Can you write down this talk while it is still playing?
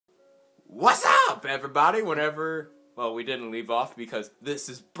What's up, everybody? Well, we didn't leave off because this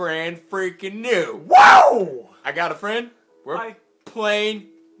is brand freaking new. Whoa! I got a friend. We're Hi. playing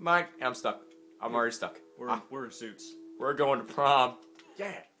I'm stuck. I'm already stuck. We're in suits. We're going to prom.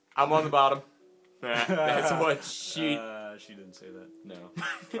 Yeah. I'm on the bottom. That's what she didn't say that. No.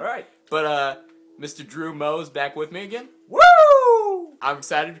 All right. But, Mr. Drew Moe is back with me again. Woo! I'm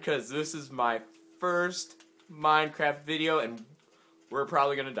excited because this is my first Minecraft video, and we're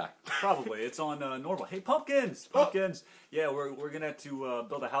probably gonna die. Probably. It's on normal. Hey, pumpkins! Pumpkins! Yeah, we're gonna have to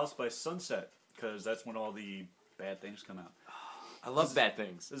build a house by sunset because that's when all the bad things come out. I love bad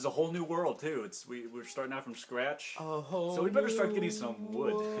things. This is a whole new world too. We're starting out from scratch. Oh, So we better start getting some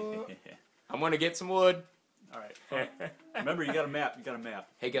wood. I'm gonna get some wood. All right. Remember, you got a map. You got a map.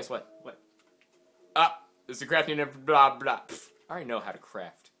 Hey, guess what? What? It's the crafting and blah blah. Pfft, I already know how to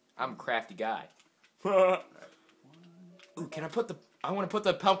craft. I'm a crafty guy. Ooh, can I put the? I want to put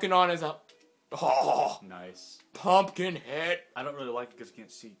the pumpkin on as a. Oh, Nice. pumpkin head. I don't really like it because you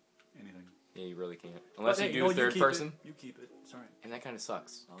can't see anything. Yeah, you really can't. Unless But, you hey, do no, third keep person, It. You keep it. Sorry. and that kind of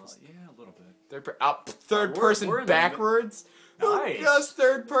sucks. Yeah, a little bit. Third we're person in the- backwards. Nice. Who does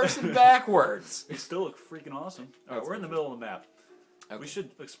third person backwards? It still looks freaking awesome. All right, That's we're in the middle of the map. Okay. We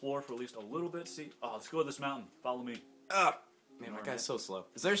should explore for at least a little bit. See, let's go to this mountain. Follow me. Man, my guy's so slow.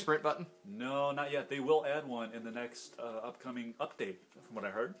 Is there a sprint button? No, not yet. They will add one in the next upcoming update, from what I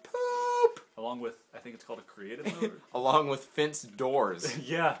heard. Poop. Along with, I think it's called a creative mode. Along with fenced doors,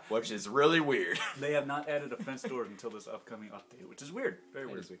 Yeah, which is really weird. they have not added a fence door until this upcoming update, which is weird. Very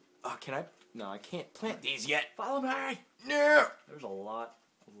weird. Oh, can I? No, I can't plant these yet. Follow me. No. There's a lot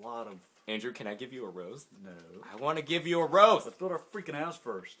of Andrew, can I give you a rose? no. I want to give you a rose. Let's build our freaking house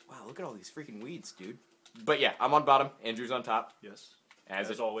first. Wow, look at all these freaking weeds, dude. But yeah, I'm on bottom. Andrew's on top, Yes, as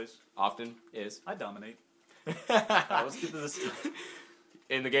it always. often is. I dominate. Let's get to this.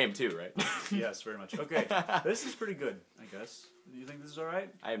 In the game too, right? Yes, very much. Okay, this is pretty good, I guess. Do you think this is all right?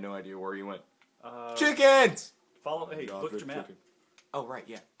 I have no idea where you went. Chickens! Follow. Hey, look at your map. Oh right,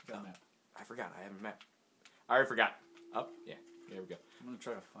 yeah. Got a map. I forgot. I have a map. I already forgot. Oh yeah, there we go. I'm gonna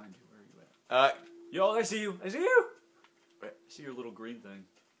try to find you. Where are you at? Uh, Yo, I see you. I see you. I see your little green thing.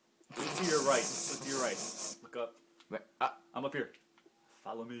 Look to your right. Look to your right. Look up. I'm up here.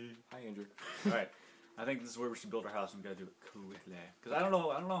 Follow me. hi Andrew. All right. I think this is where we should build our house, and we gotta do it quickly. Cause I don't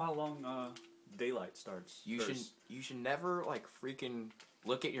know how long daylight starts. You should never like freaking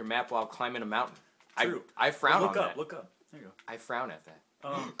look at your map while climbing a mountain. True. I frown Look on up. that. Look up. There you go. I frown at that.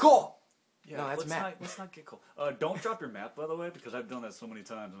 Cool. Yeah, No, that's let's map. let's not get cool. Don't drop your map, by the way, because I've done that so many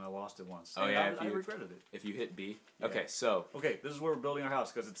times and I lost it once. Oh, And yeah, I regretted it. If you hit B. Yeah. Okay, so. Okay, this is where we're building our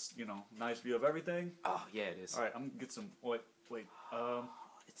house because it's nice view of everything. Oh yeah, it is. All right, I'm gonna get some. Wait.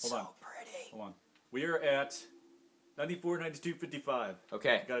 It's Hold on. pretty. Hold on. We are at 94, 92, 55.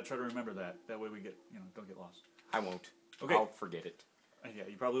 Okay, Gotta try to remember that. That way we get don't get lost. I won't. Okay. I'll forget it. Yeah,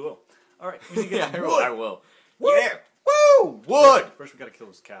 you probably will. All right. We need to get Yeah, some I wood. will. Wood. Yeah. Woo! Wood. First, we gotta kill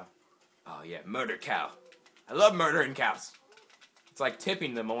this cow. Oh yeah, murder cow. I love murdering cows. It's like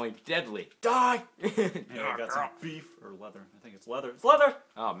tipping them, only deadly. Die! And I got some beef or leather. I think it's leather. It's leather.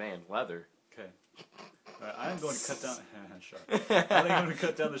 Oh man, leather. Okay. All right, I'm going to cut down. Shut up. I think I'm going to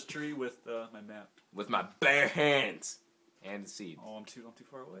cut down this tree with my map. With my bare hands. And seeds. Oh, I'm too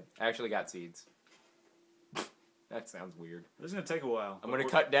far away. I actually got seeds. That sounds weird. This is going to take a while. I'm gonna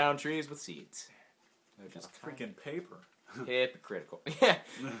cut down trees with seeds. They're just freaking paper. hypocritical.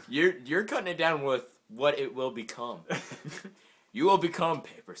 Yeah, you're cutting it down with what it will become. You will become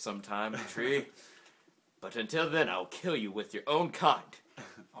paper sometime, tree. But until then, I'll kill you with your own kind.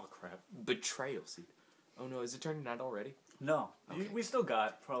 Oh crap! Betrayal seed. Oh no, is it turning night already? No, Okay. we still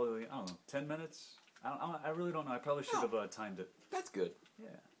got probably 10 minutes. I really don't know. I probably should have timed it. That's good. Yeah,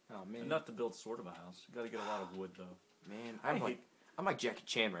 Oh man, enough to build sort of a house. You got to get a lot of wood though. man, I I'm like Jackie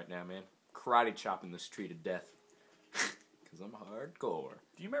Chan right now, man. Karate chopping this tree to death. Cause I'm hardcore.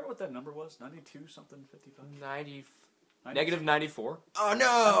 Do you remember what that number was? 92 something 55. 90. 92? Negative 94. Oh I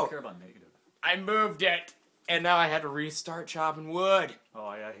no! don't care about negative. I moved it, and now I had to restart chopping wood. Oh,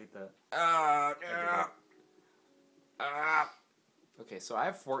 I hate that. Oh get no! it. Okay, so I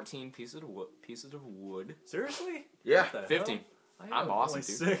have 14 pieces of wood. Seriously? Yeah, What the 15. hell? I I'm have awesome, only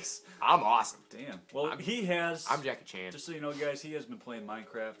dude. 6. I'm awesome. Damn. Well, I'm- he has. I'm Jackie Chan. Just so you know, guys, he has been playing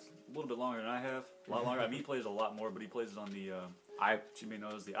Minecraft a little bit longer than I have. A lot longer. I mean, he plays a lot more, but he plays it on the, what you may know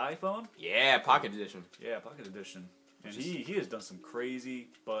as the iPhone. Yeah, Pocket Edition. Yeah, Pocket Edition. And he has done some crazy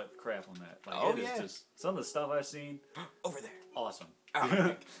butt crap on that. Like, Oh, it is yeah. just some of the stuff I've seen. Over there. Awesome.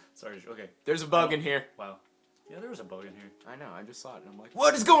 Oh, Sorry. Okay. there's a bug in here. Wow. Yeah, there was a bug in here. I know. I just saw it, and I'm like,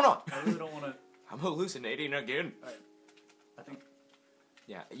 what is going on? I really don't want to. I'm hallucinating again. I think.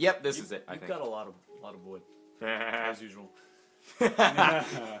 Yeah. Yep. This is it. I You've think. got a lot of wood, as usual.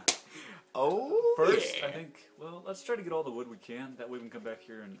 Oh. First, yeah. I think. Well, let's try to get all the wood we can. That way we can come back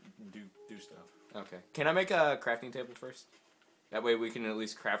here and do stuff. Okay. Can I make a crafting table first? That way we can at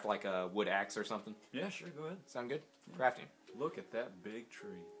least craft like a wood axe or something. Yeah, sure. Go ahead. Sound good? Yeah. Crafting. Look at that big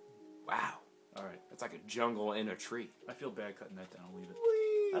tree. Wow. All right. That's like a jungle in a tree. I feel bad cutting that down. I'll leave it.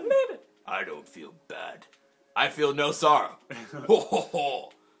 Whee! I leave it. I don't feel bad. I feel no sorrow. Ho ho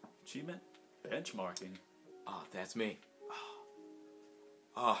ho. Achievement? Benchmarking. Oh, that's me.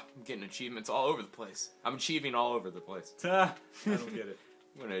 Oh, I'm getting achievements all over the place. I'm achieving all over the place. I don't get it.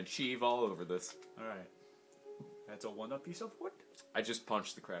 I'm gonna achieve all over this. All right. That's a one-up piece of wood. I just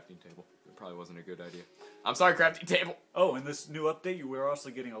punched the crafting table. It probably wasn't a good idea. I'm sorry, crafting table. Oh, in this new update, we're also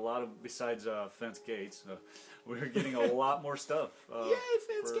getting a lot of, besides fence gates, we're getting a lot more stuff. Yay,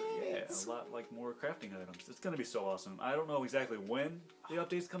 fence gates! Yeah, a lot like more crafting items. It's going to be so awesome. I don't know exactly when the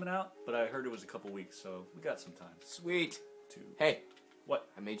update's coming out, but I heard it was a couple weeks, so we got some time. Sweet. To Hey. What?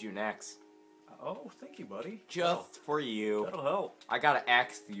 I made you an axe. Oh, thank you, buddy. Just for you. That'll help. I gotta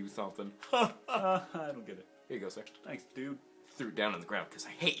axe you something. I don't get it. Here you go, sir. Thanks, dude. Threw it down on the ground because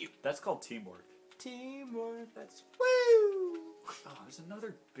I hate you. That's called teamwork. Teamwork. That's woo. Oh, there's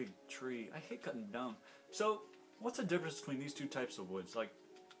another big tree. I hate cutting down. So, what's the difference between these two types of woods? Like,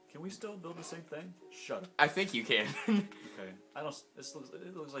 can we still build the same thing? Shut up. I think you can. Okay. I don't.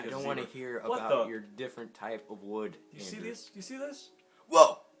 It looks like I a don't zebra. want to hear What about the? your different type of wood. You see Andrew. this? You see this?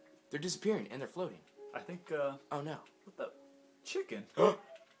 Whoa! They're disappearing and they're floating. I think. Oh no. What the? Chicken.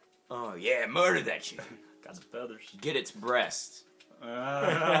 Oh yeah, murder that chicken. Got some feathers. Get its breast. Shut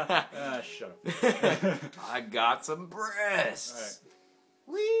up. I got some breasts.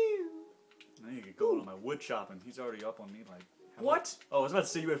 All right. Woo! Now you get going on my wood chopping. He's already up on me like. How What? Oh, I was about to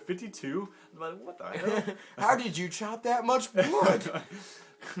say you have 52. I was like, what the hell? How did you chop that much wood?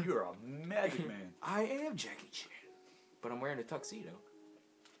 You're a magic man. I am Jackie Chan, but I'm wearing a tuxedo.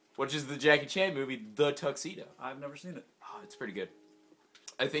 Which is the Jackie Chan movie, The Tuxedo. I've never seen it. Oh, it's pretty good.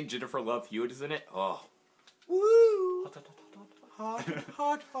 I think Jennifer Love Hewitt is in it. Oh. Woo! Hot,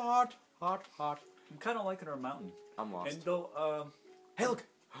 hot, hot, hot, hot. I'm kind of liking our mountain. I'm lost. And though, Hey, look!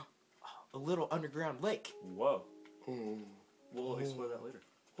 A little underground lake. whoa. Oh. We'll explore that later.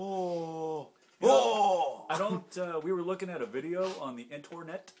 Oh. You know, Oh. I don't. We were looking at a video on the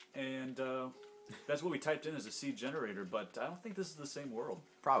internet, and that's what we typed in as a seed generator. But I don't think this is the same world.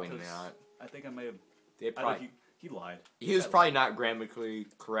 Probably 'Cause not. I think I may have. They I probably. think he lied. He was probably not grammatically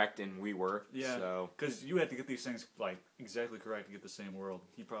correct, and we were. Yeah. So. Because you had to get these things like exactly correct to get the same world.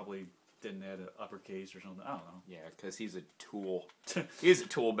 He probably didn't add an uppercase or something. I don't know. Yeah, because he's a tool. He's a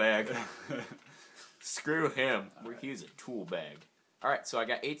tool bag. Screw him. He's a tool bag. All right, so I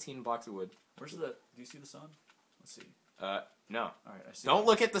got 18 blocks of wood. Where's the? Do you see the sun? Let's see. No. All right, I see. Don't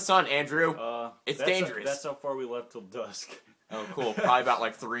look at the sun, Andrew. It's that's dangerous. That's how far we left till dusk. Oh, cool. Probably about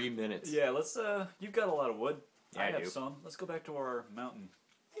like 3 minutes. Yeah, let's. You've got a lot of wood. Yeah, I have do. some. Let's go back to our mountain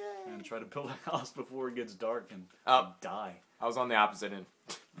and try to build a house before it gets dark and die. I was on the opposite end.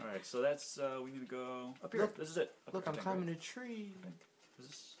 All right, so that's. We need to go up here. Look, this is it. Up Look, here, I'm I think, climbing right? a tree.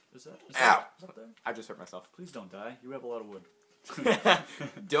 Is that? Ow! Is that there? I just hurt myself. Please don't die. You have a lot of wood.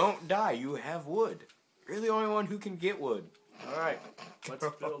 Don't die. You have wood. You're the only one who can get wood. All right, let's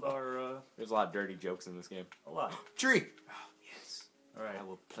build our. There's a lot of dirty jokes in this game. A lot. Tree. Oh, yes. All right. I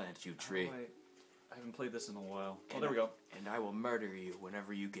will plant you, tree. I haven't played this in a while. Oh, And there we go. And I will murder you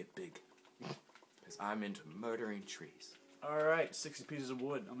whenever you get big. Because I'm into murdering trees. All right, 60 pieces of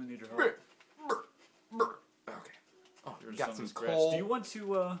wood. I'm gonna need your help. Okay. Oh, Here's got some some of this grass. coal. Do you want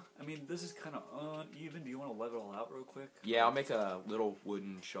to? I mean, this is kind of uneven. Do you want to level it out real quick? Yeah, I'll make a little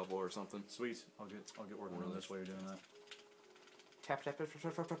wooden shovel or something. Sweet. I'll get working on this while you're doing that. Tap, tap, tap, tap,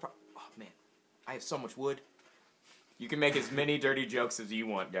 tap, tap, tap. Oh, man. I have so much wood. You can make as many dirty jokes as you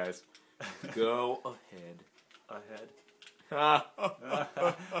want, guys. Go ahead.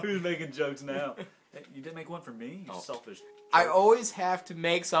 Who's making jokes now? Hey, you didn't make one for me. You selfish. I always have to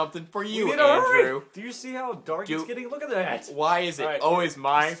make something for you, We need to hurry. Andrew. Do you see how dark it's getting? Look at that. Why is it All right. always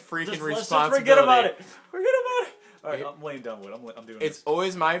my freaking Let's responsibility? just forget about it. Forget about it. All right, I'm laying down wood. I'm doing It's this.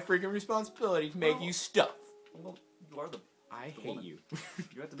 always my freaking responsibility to make you stuff. Well, you are the. I hate woman. you.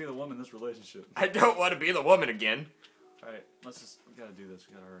 You have to be the woman in this relationship. I don't want to be the woman again. All right, we gotta do this.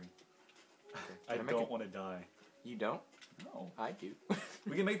 We gotta hurry. Can I make don't it- want to die. You don't? No. I do.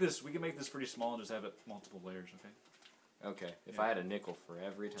 We can make this pretty small and just have it multiple layers. Okay. Okay, if I had a nickel for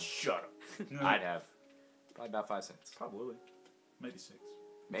every time, Shut up. I'd have probably about 5 cents. Probably. Maybe 6.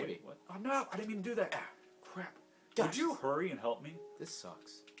 Maybe. Wait, what? Oh no! I didn't mean to do that. Crap. Gosh. Would you hurry and help me? This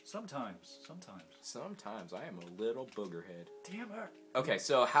sucks. Sometimes. Sometimes I am a little boogerhead. Damn it. Okay,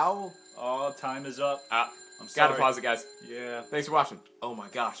 so how... Oh, time is up. I'm Gotta sorry. pause it, guys. Yeah. Thanks for watching. Oh my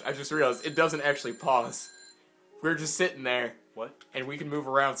gosh, I just realized it doesn't actually pause. We're just sitting there. What? And we can move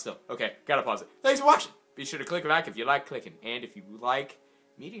around still. Okay, gotta pause it. Thanks for watching. Be sure to click like if you like clicking. And if you like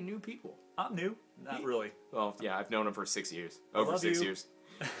meeting new people. I'm new. Not really. Well, yeah, I've known him for 6 years. Over love 6 you. years.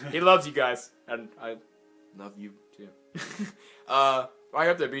 He loves you guys. And I love you too. While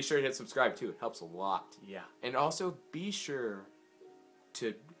you're up there, be sure to hit subscribe too. It helps a lot. Yeah. And also be sure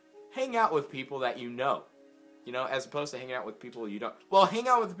to hang out with people that you know. You know, as opposed to hanging out with people you don't. Well, hang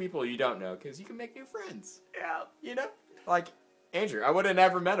out with the people you don't know, because you can make new friends. Yeah. You know? Like Andrew. I would have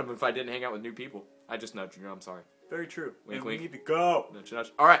never met him if I didn't hang out with new people. I just nudged you. I'm sorry. Very true. Wink, and wink. we need to go. Nudge,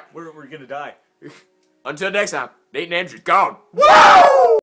 nudge. All right. We're gonna die. Until next time, Nate and Andrew's gone. Woo!